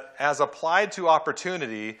 as applied to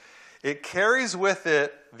opportunity, it carries with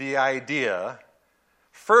it the idea,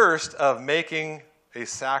 first, of making a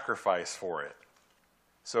sacrifice for it.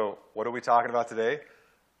 So what are we talking about today?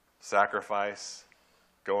 Sacrifice,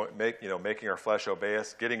 making our flesh obey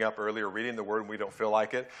us, getting up earlier, reading the word when we don't feel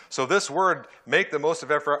like it. So this word, make the most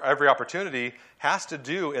of every opportunity, has to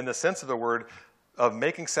do, in the sense of the word, of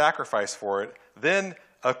making sacrifice for it, then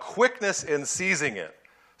a quickness in seizing it.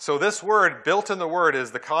 So this word, built in the word,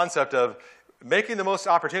 is the concept of making the most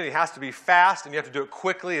opportunity. It has to be fast, and you have to do it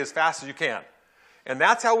quickly, as fast as you can. And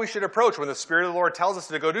that's how we should approach when the Spirit of the Lord tells us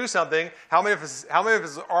to go do something. How many of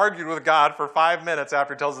us argued with God for 5 minutes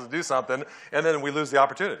after he tells us to do something, and then we lose the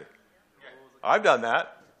opportunity? I've done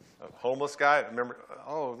that. A homeless guy, remember,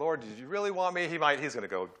 oh, Lord, did you really want me? He's going to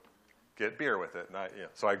go get beer with it. And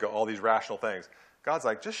so I go all these rational things. God's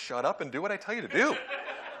like, just shut up and do what I tell you to do.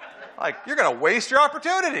 Like, you're going to waste your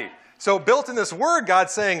opportunity. So built in this word,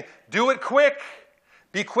 God's saying, do it quick.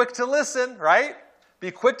 Be quick to listen, right? Be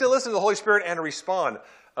quick to listen to the Holy Spirit and respond.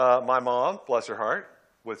 My mom, bless her heart,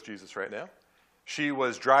 with Jesus right now, she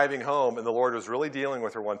was driving home, and the Lord was really dealing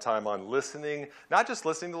with her one time on listening, not just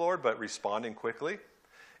listening to the Lord, but responding quickly.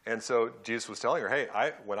 And so Jesus was telling her, hey,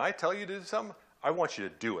 when I tell you to do something, I want you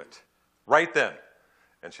to do it right then.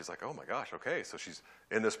 And she's like, oh my gosh, okay. So she's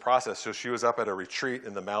in this process. So she was up at a retreat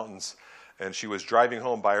in the mountains, and she was driving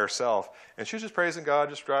home by herself. And she was just praising God,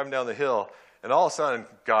 just driving down the hill. And all of a sudden,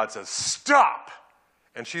 God says, stop.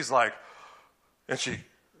 And she's like, and she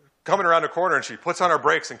coming around the corner, and she puts on her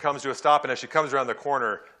brakes and comes to a stop. And as she comes around the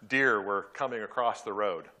corner, deer were coming across the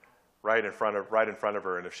road right in front of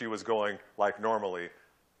her. And if she was going like normally,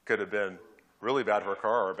 could have been really bad for her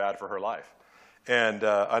car or bad for her life. And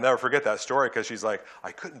I'll never forget that story because she's like,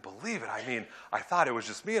 I couldn't believe it. I mean, I thought it was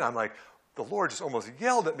just me. And I'm like, the Lord just almost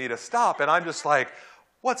yelled at me to stop. And I'm just like,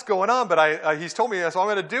 what's going on? But he's told me, so I'm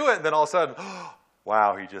going to do it. And then all of a sudden,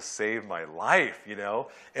 wow, he just saved my life, you know.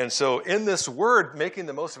 And so in this word, making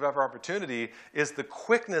the most of every opportunity is the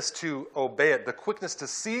quickness to obey it, the quickness to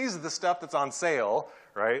seize the stuff that's on sale,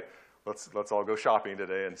 right? Let's all go shopping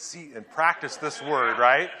today and see and practice this word,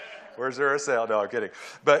 right? Where's there a sale? No, I'm kidding.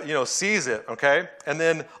 But, seize it, okay? And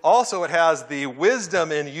then also it has the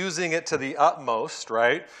wisdom in using it to the utmost,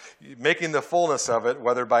 right? Making the fullness of it,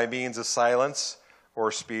 whether by means of silence or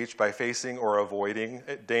speech, by facing or avoiding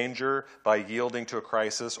danger, by yielding to a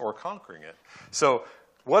crisis or conquering it. So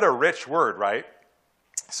what a rich word, right?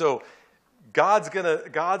 So God's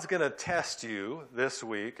gonna test you this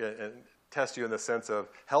week and test you in the sense of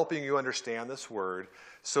helping you understand this word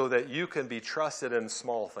so that you can be trusted in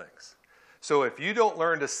small things. So if you don't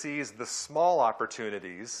learn to seize the small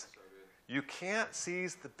opportunities, you can't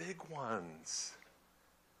seize the big ones.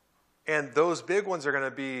 And those big ones are going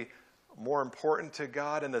to be more important to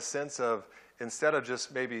God in the sense of, instead of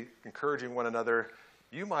just maybe encouraging one another,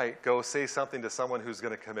 you might go say something to someone who's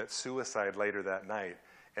going to commit suicide later that night.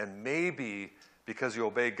 And maybe because you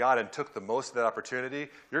obeyed God and took the most of that opportunity,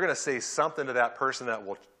 you're going to say something to that person that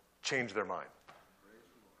will change their mind.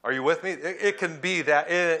 Are you with me? It can be that.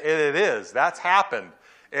 It is. That's happened.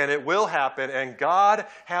 And it will happen. And God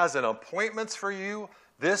has an appointments for you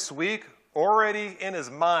this week already in his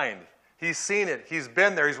mind. He's seen it. He's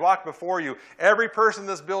been there. He's walked before you. Every person in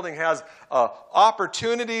this building has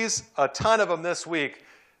opportunities, a ton of them this week.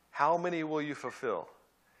 How many will you fulfill?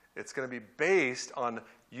 It's going to be based on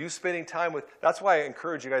you spending time with. That's why I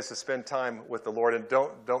encourage you guys to spend time with the Lord. And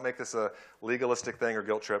don't make this a legalistic thing or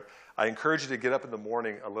guilt trip. I encourage you to get up in the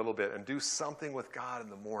morning a little bit and do something with God in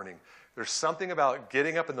the morning. There's something about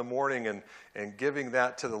getting up in the morning and giving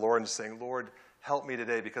that to the Lord and saying, Lord, help me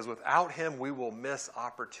today, because without him, we will miss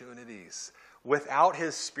opportunities. Without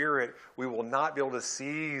his Spirit, we will not be able to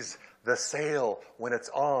seize the sale when it's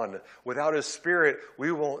on. Without his Spirit,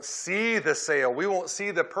 we won't see the sale. We won't see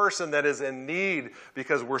the person that is in need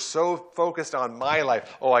because we're so focused on my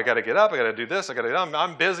life. Oh, I got to get up. I got to do this.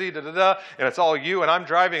 I'm busy, and it's all you, and I'm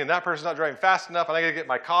driving, and that person's not driving fast enough, and I got to get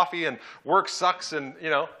my coffee, and work sucks, and,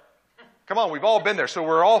 Come on, we've all been there. So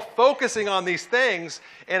we're all focusing on these things,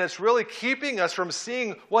 and it's really keeping us from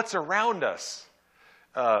seeing what's around us.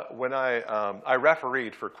 When I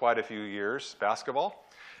refereed for quite a few years, basketball,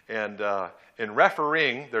 and in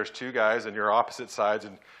refereeing, there's two guys, and you're opposite sides,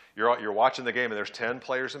 and you're watching the game, and there's 10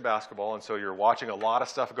 players in basketball, and so you're watching a lot of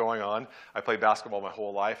stuff going on. I played basketball my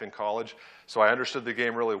whole life in college, so I understood the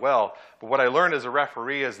game really well. But what I learned as a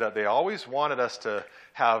referee is that they always wanted us to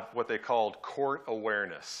have what they called court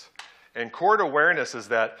awareness. And court awareness is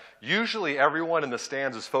that usually everyone in the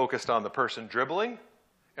stands is focused on the person dribbling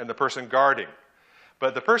and the person guarding.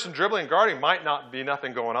 But the person dribbling and guarding might not be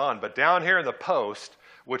nothing going on. But down here in the post,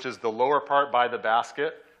 which is the lower part by the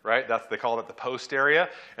basket, right? They call it the post area.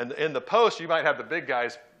 And in the post, you might have the big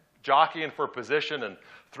guys jockeying for position and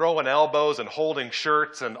throwing elbows and holding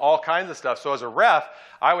shirts and all kinds of stuff. So as a ref,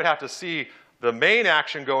 I would have to see the main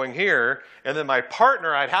action going here, and then my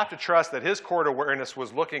partner, I'd have to trust that his court awareness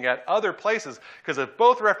was looking at other places, because if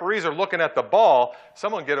both referees are looking at the ball,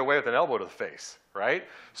 someone get away with an elbow to the face, right?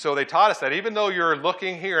 So they taught us that even though you're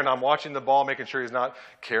looking here and I'm watching the ball, making sure he's not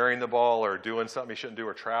carrying the ball or doing something he shouldn't do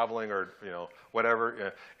or traveling or,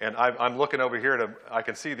 whatever, and I'm looking over here I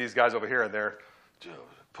can see these guys over here and they're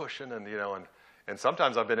pushing and, and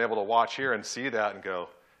sometimes I've been able to watch here and see that and go,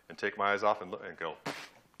 and take my eyes off and go,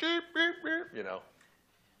 do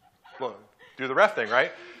the ref thing,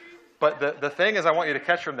 right? But the thing is I want you to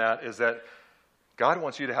catch from that is that God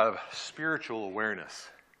wants you to have spiritual awareness.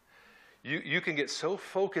 You can get so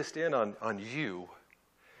focused in on you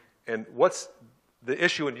and what's the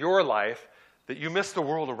issue in your life that you miss the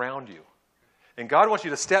world around you. And God wants you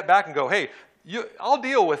to step back and go, hey, I'll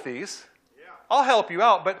deal with these. Yeah. I'll help you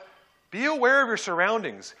out, but be aware of your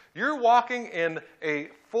surroundings. You're walking in a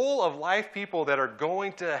full of life people that are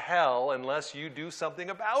going to hell unless you do something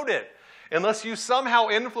about it. Unless you somehow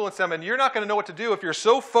influence them, and you're not going to know what to do if you're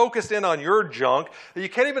so focused in on your junk that you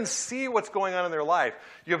can't even see what's going on in their life.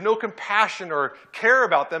 You have no compassion or care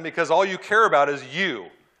about them because all you care about is you.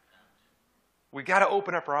 We got to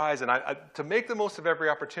open up our eyes, and to make the most of every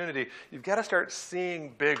opportunity, you've got to start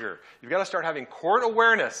seeing bigger. You've got to start having court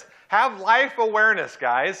awareness. Have life awareness,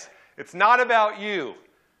 guys. It's not about you,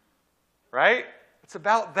 right? It's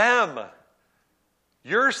about them.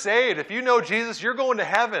 You're saved. If you know Jesus, you're going to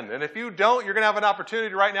heaven. And if you don't, you're going to have an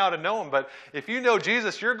opportunity right now to know him. But if you know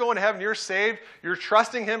Jesus, you're going to heaven. You're saved. You're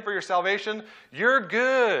trusting him for your salvation. You're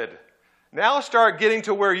good. Now start getting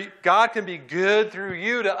to where God can be good through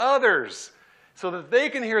you to others so that they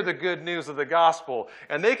can hear the good news of the gospel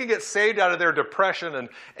and they can get saved out of their depression and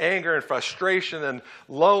anger and frustration and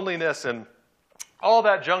loneliness and all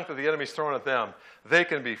that junk that the enemy's throwing at them. They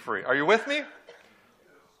can be free. Are you with me?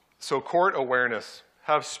 So court awareness.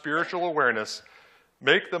 Have spiritual awareness.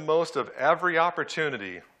 Make the most of every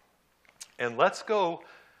opportunity. And let's go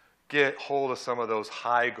get hold of some of those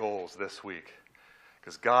high goals this week.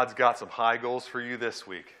 Because God's got some high goals for you this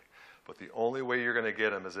week. But the only way you're going to get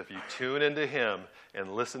them is if you tune into him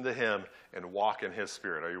and listen to him and walk in his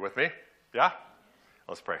spirit. Are you with me? Yeah?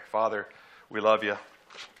 Let's pray. Father, we love you.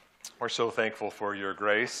 We're so thankful for your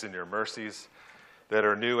grace and your mercies that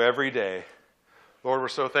are new every day. Lord, we're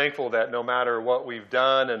so thankful that no matter what we've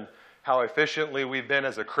done and how efficiently we've been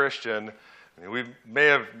as a Christian, we may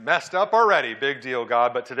have messed up already, big deal,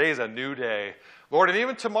 God, but today's a new day. Lord, and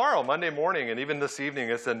even tomorrow, Monday morning, and even this evening,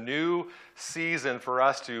 it's a new season for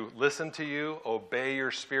us to listen to you, obey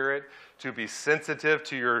your spirit, to be sensitive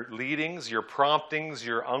to your leadings, your promptings,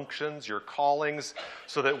 your unctions, your callings,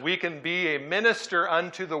 so that we can be a minister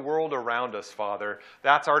unto the world around us, Father.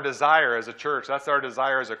 That's our desire as a church. That's our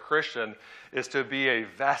desire as a Christian, is to be a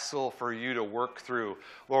vessel for you to work through.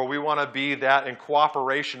 Lord, we want to be that in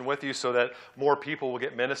cooperation with you so that more people will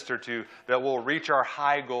get ministered to, that will reach our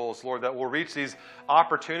high goals, Lord, that will reach these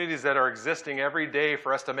opportunities that are existing every day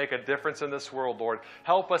for us to make a difference in this world, Lord.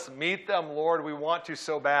 Help us meet them, Lord. We want to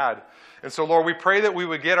so bad. And so, Lord, we pray that we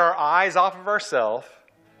would get our eyes off of ourselves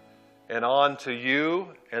and on to you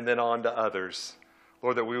and then on to others.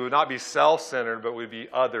 Lord, that we would not be self-centered, but we'd be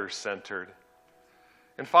others-centered.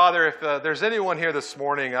 And Father, if there's anyone here this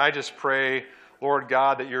morning, I just pray, Lord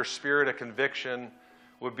God, that your spirit of conviction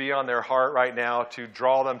would be on their heart right now to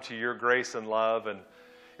draw them to your grace and love. And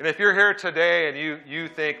if you're here today and you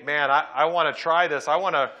think, man, I want to try this, I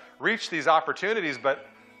want to reach these opportunities, but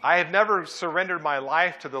I have never surrendered my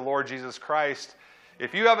life to the Lord Jesus Christ.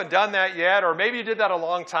 If you haven't done that yet, or maybe you did that a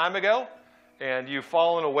long time ago, and you've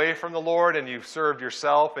fallen away from the Lord and you've served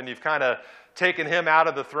yourself and you've kind of taken him out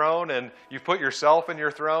of the throne and you've put yourself in your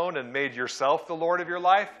throne and made yourself the Lord of your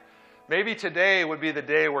life, maybe today would be the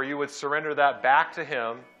day where you would surrender that back to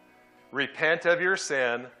him, repent of your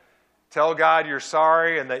sin, tell God you're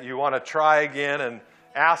sorry and that you want to try again, and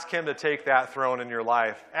ask him to take that throne in your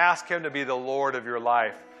life. Ask him to be the Lord of your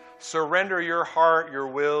life. Surrender your heart, your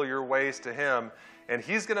will, your ways to him, and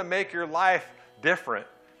he's going to make your life different.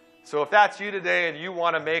 So if that's you today and you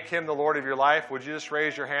want to make him the Lord of your life, would you just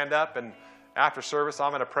raise your hand up, and after service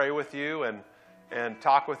I'm going to pray with you and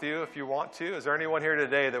talk with you if you want to. Is there anyone here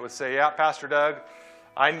today that would say, yeah, Pastor Doug,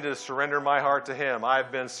 I need to surrender my heart to him.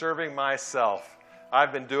 I've been serving myself.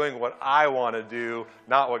 I've been doing what I want to do,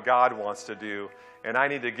 not what God wants to do, and I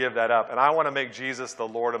need to give that up. And I want to make Jesus the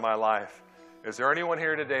Lord of my life. Is there anyone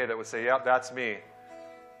here today that would say, yep, that's me?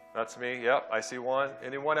 That's me. Yep, I see one.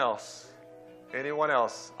 Anyone else? Anyone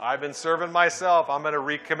else? I've been serving myself. I'm going to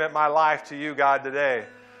recommit my life to you, God, today.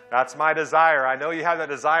 That's my desire. I know you have that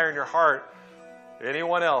desire in your heart.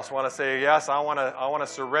 Anyone else want to say, yes, I want to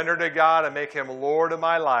surrender to God and make him Lord of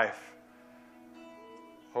my life?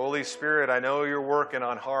 Holy Spirit, I know you're working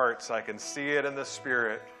on hearts. I can see it in the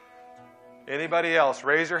Spirit. Anybody else?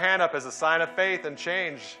 Raise your hand up as a sign of faith and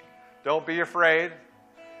change. Don't be afraid.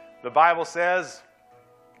 The Bible says,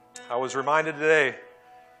 I was reminded today,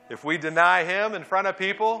 if we deny him in front of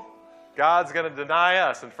people, God's going to deny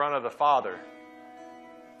us in front of the Father.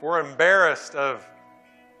 If we're embarrassed of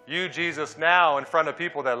you, Jesus, now in front of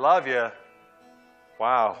people that love you,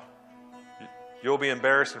 wow, you'll be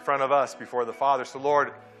embarrassed in front of us before the Father. So,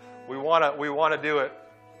 Lord, we want to do it.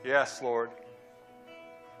 Yes, Lord.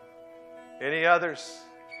 Any others?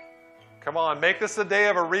 Come on, make this a day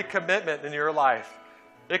of a recommitment in your life.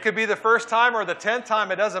 It could be the first time or the 10th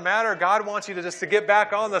time. It doesn't matter. God wants you to get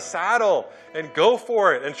back on the saddle and go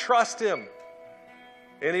for it and trust him.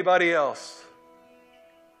 Anybody else?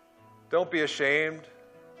 Don't be ashamed.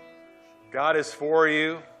 God is for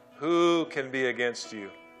you. Who can be against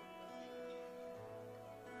you?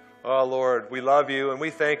 Oh, Lord, we love you and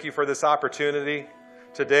we thank you for this opportunity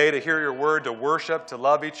today to hear your word, to worship, to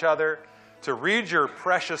love each other, to read your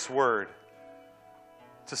precious word,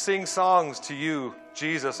 to sing songs to you,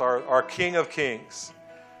 Jesus, our King of Kings.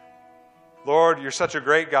 Lord, you're such a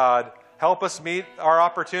great God. Help us meet our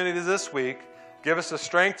opportunities this week. Give us the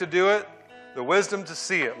strength to do it, the wisdom to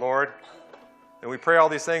see it, Lord. And we pray all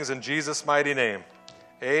these things in Jesus' mighty name.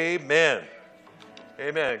 Amen.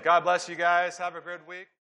 Amen. God bless you guys. Have a good week.